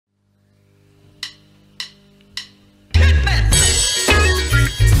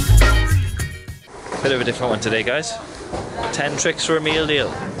Bit of a different one today, guys. 10 tricks for a meal deal.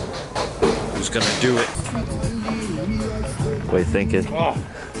 Who's gonna do it? What are you thinking? What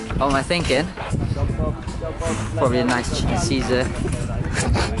am I thinking? Probably a nice Caesar,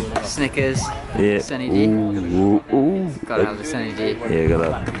 Snickers, Yeah. Sunny D. Ooh. Gotta have the Sunny D. Yeah,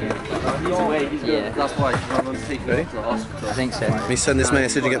 got that. Yeah, That's why I'm taking Ready? to the hospital. I think so. Let me send this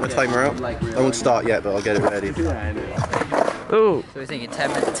message and get my timer out. I won't start yet, but I'll get it ready. Ooh. So we're thinking 10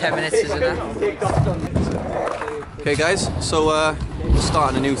 minutes is enough? Okay guys, so we're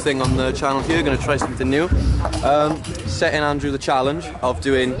starting a new thing on the channel here, going to try something new. Setting Andrew the challenge of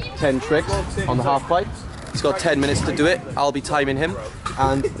doing 10 tricks on the half pipe. He's got 10 minutes to do it, I'll be timing him,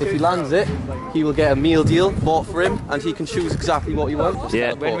 and if he lands it, he will get a meal deal bought for him, and he can choose exactly what he wants.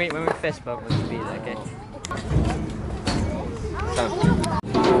 Yeah. When we fist bump, we'll be there, okay?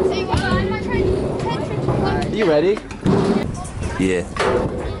 Are you ready? Yeah.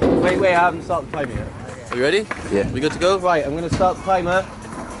 Wait, I haven't started the timer yet. Are you ready? Yeah. We good to go? Right, I'm going to start the timer.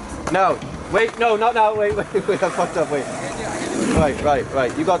 Now. Wait, no, not now. Wait, I fucked up, wait.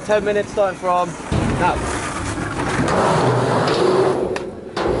 Right. You got 10 minutes starting from now.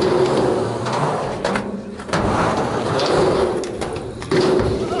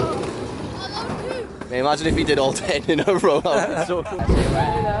 Man, imagine if he did all 10 in a row. So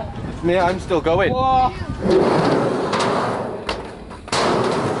me, I'm still going.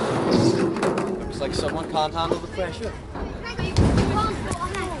 Looks like someone can't handle the pressure.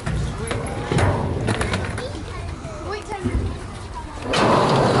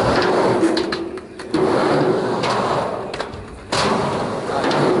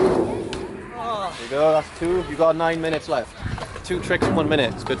 There you go, that's 2. You got 9 minutes left. 2 tricks in 1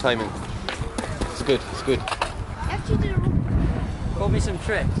 minute. It's good timing. It's good. Call me some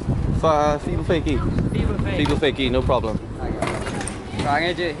tricks. Feeble fakey. Feeble fakey, no problem. Okay. Right, I'm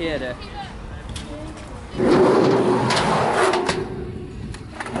gonna do it here though.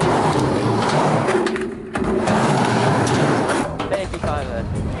 Fakey timer.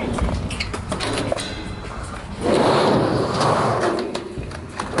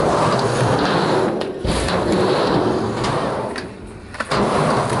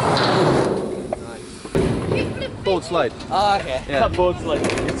 Board slide. Oh, okay. Yeah. Board slide.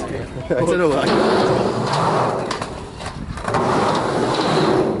 I don't know what.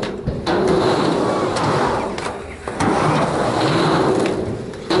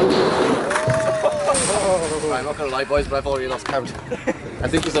 I'm not gonna lie, boys, but I've already lost count. I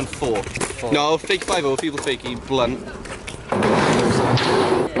think he's done 4. No, fake 5-0, feeble fakey, blunt.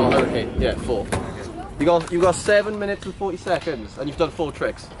 Oh, hurricane. Yeah, 4. You got 7 minutes and 40 seconds, and you've done 4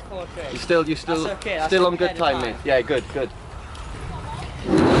 tricks. 4 tricks. You're still That's okay, that's still on okay good time, mate. Yeah, good.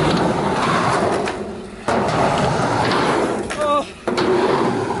 Oh.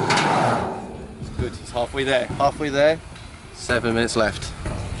 It's good. He's halfway there. 7 minutes left.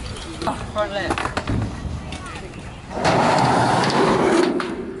 Front left.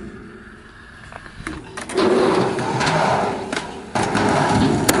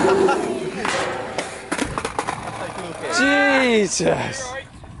 Jesus!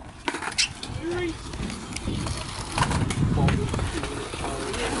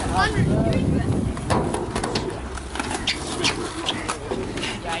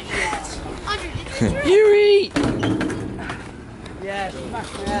 Yuri! Yeah,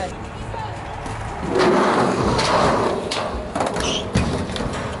 smash my head.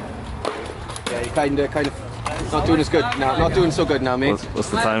 Yeah, you kind of not doing as good now. Not doing so good now, mate. What's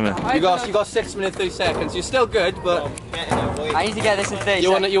the timer? You got 6 minutes 30 seconds. You're still good, but I need to get this in 30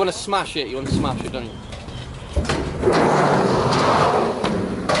 you want to smash it. You want to smash it, don't you?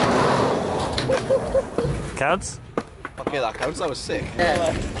 Counts? Okay, that counts. That was sick.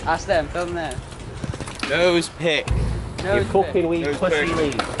 Yeah, ask them, film them. Nose pick. No, Fucking weed, pussy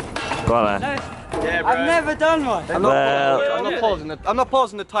weed. Go on then. Yeah, I've never done one. I'm not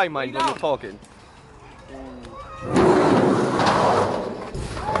pausing the time, mind, when you're talking.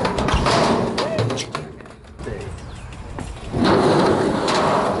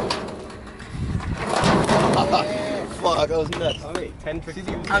 Fuck, that was nuts. Oh, wait, 10 tricks. See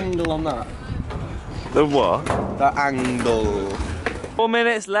the angle on that? The what? That angle. 4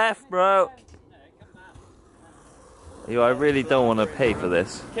 minutes left, bro. I really don't want to pay for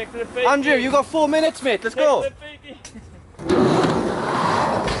this. Kick to the fakey. Andrew, you got 4 minutes, mate. Let's go. Kick to the fakey.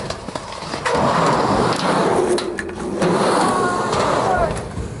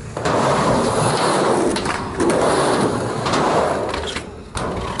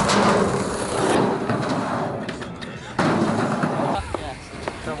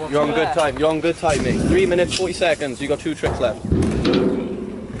 You're on good time. You're on good time, mate. 3 minutes 40 seconds. You got 2 tricks left.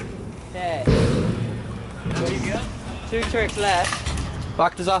 Okay. 2 tricks left.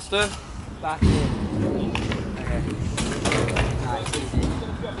 Back disaster. Back in. Okay. Nice, easy.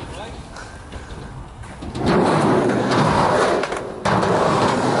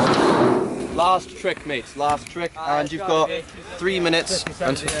 Last trick, mates. Last trick, and you've got 3 minutes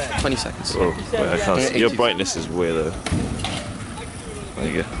and 20 seconds. Oh, wait, I can't see. Your brightness is way though. There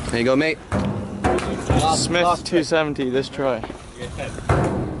you go. There you go, mate. Smith 270 this try. Smith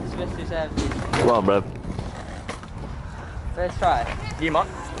 270. Come on, bro. First try.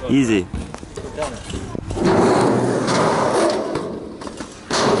 Easy.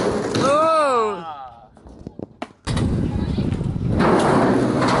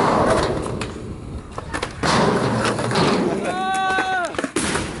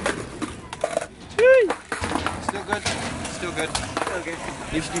 Still good. Still good.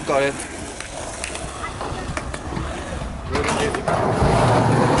 You've got it.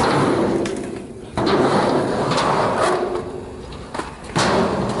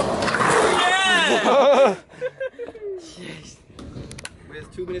 We have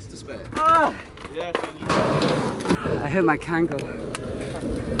 2 minutes to spare. I hurt my ankle.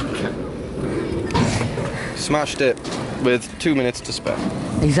 Smashed it with 2 minutes to spare.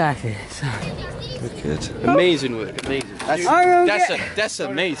 Exactly. Good. Amazing work. Amazing. That's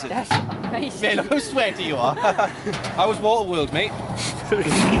amazing. That's amazing. Man, look how sweaty you are. I was Waterworld, mate.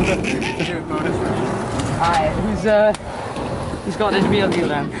 Alright, who's got this real deal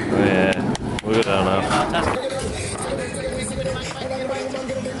then? Oh, yeah. We'll go down now.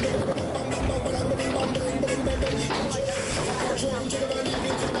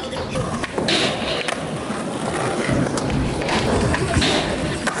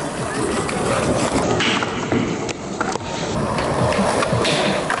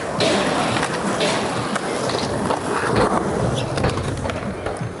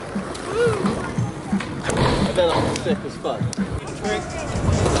 Sick as fuck.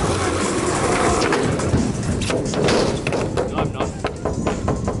 I'm not.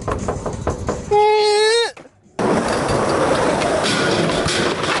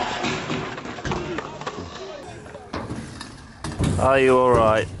 Are you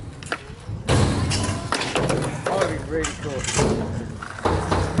alright? That would be really cool.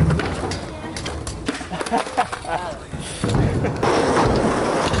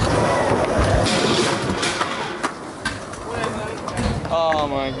 Oh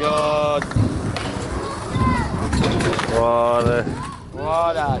my god.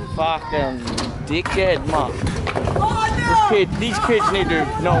 What a fucking dickhead, man. These kids need to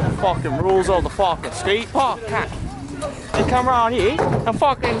know the fucking rules of the fucking skate park, cat. They come around here and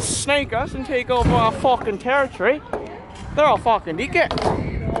fucking snake us and take over our fucking territory. They're all fucking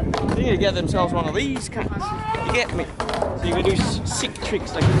dickheads. They need to get themselves one of these cats. You get me? So you can do sick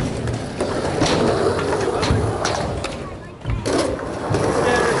tricks like this.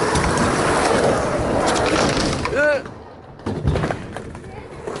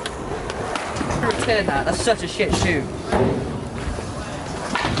 Return that. That's such a shit shoe.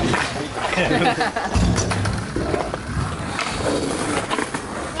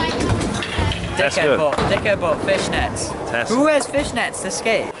 Dickhead bought fishnets. Tesco. Who wears fishnets to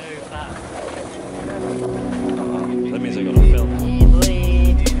skate? That means I gotta film.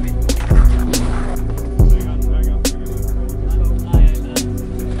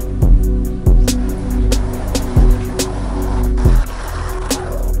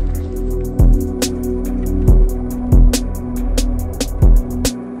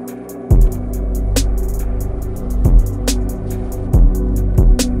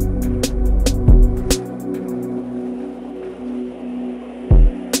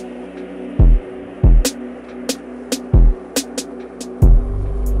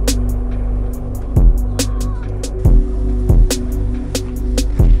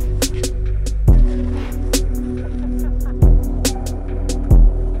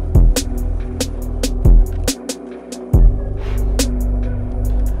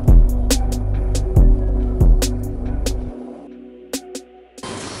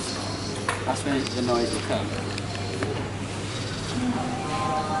 That's when the noise will come.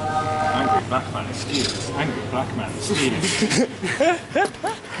 Angry black man is stealing. Angry black man is stealing.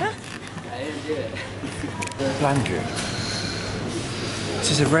 I didn't do it. Blandrew. This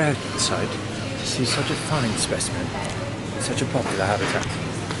is a rare sight to see such a fine specimen in such a popular habitat.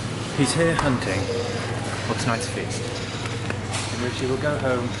 He's here hunting for tonight's feast, in which he will go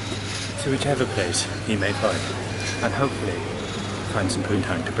home to whichever place he may find, and hopefully find some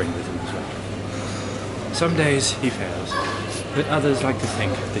poontang to bring with him as well. Some days he fails, but others like to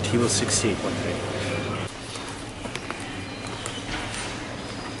think that he will succeed one day.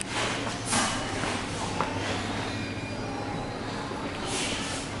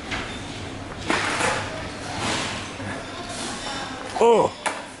 Oh!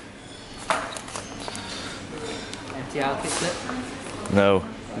 Empty out kickflip. No.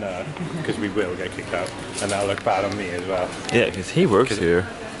 No, because we will get kicked out, and that'll look bad on me as well. Yeah, because he works here.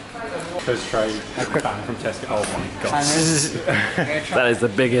 First try banned from Tesco. Oh my god. That is the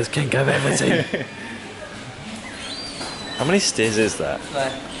biggest kink I've ever seen. How many stairs is that?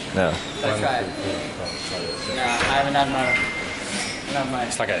 No. Let's try it. No, I haven't had mine.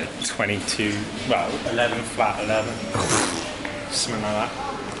 It's like a 22, well, 11 flat 11. Something like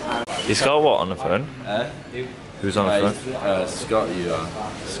that. He's got what on the phone? Who's on the phone? Scott, you are.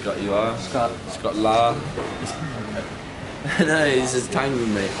 Scott, you are. Scott. Scott La. No, he's just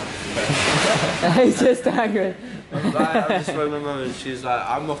tangling me. He's just angry. Like, I just rang my mum and she's like,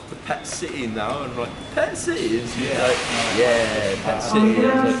 I'm off to Pet City now. And I'm like, Pet City? And she's like, yeah, Pet City.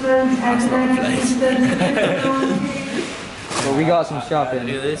 And I was like, that's not a place. Well, we got some shopping.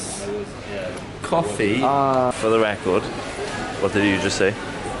 Look at this. Coffee. For the record, what did you just say?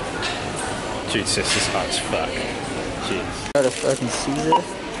 Jesus, this is hot as fuck. Jeez. Got a fucking Caesar.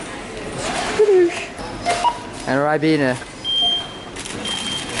 And a Ribena.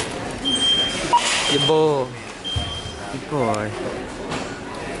 Your boy. Your boy.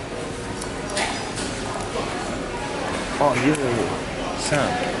 Oh, you. Sam.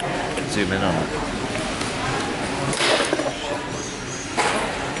 Zoom in on it.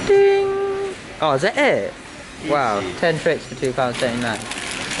 Ding! Oh, is that it? Wow, 10 tricks for £2.79.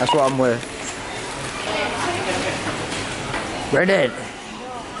 That's what I'm worth. Brendan!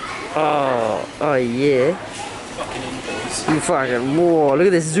 Oh yeah. You fucking, whoa, look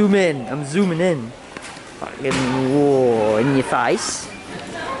at this, zoom in. I'm zooming in. Fucking, whoa, in your face.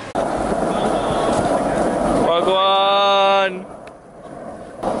 Wagwan!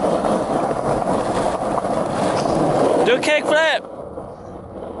 Do a kickflip!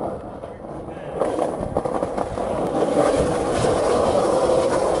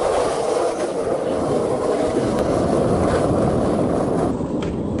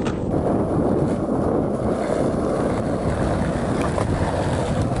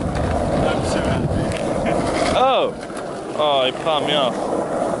 Oh, he palmed me off.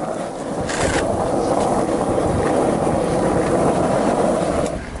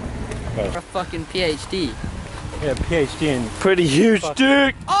 For a fucking PhD. Yeah, PhD in Pretty huge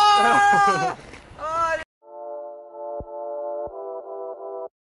dick! Oh!